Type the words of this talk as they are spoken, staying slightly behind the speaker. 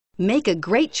Make a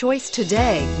great choice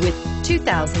today with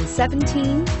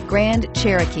 2017 Grand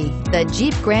Cherokee. The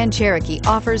Jeep Grand Cherokee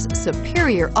offers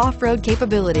superior off-road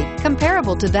capability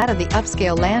comparable to that of the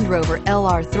upscale Land Rover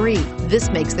LR3. This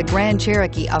makes the Grand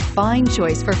Cherokee a fine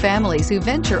choice for families who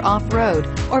venture off-road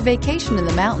or vacation in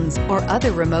the mountains or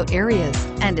other remote areas,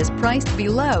 and is priced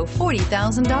below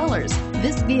 $40,000.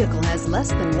 This vehicle has less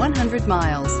than 100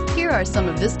 miles. Here are some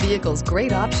of this vehicle's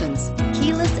great options: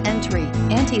 keyless entry,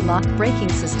 anti-lock braking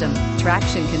system,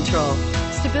 traction control,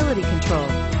 stability control,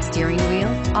 steering wheel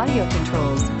audio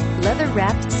controls,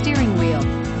 leather-wrapped steering wheel,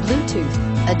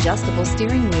 Bluetooth, adjustable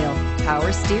steering wheel,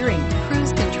 power steering,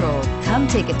 cruise control. Come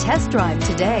take a test drive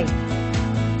today.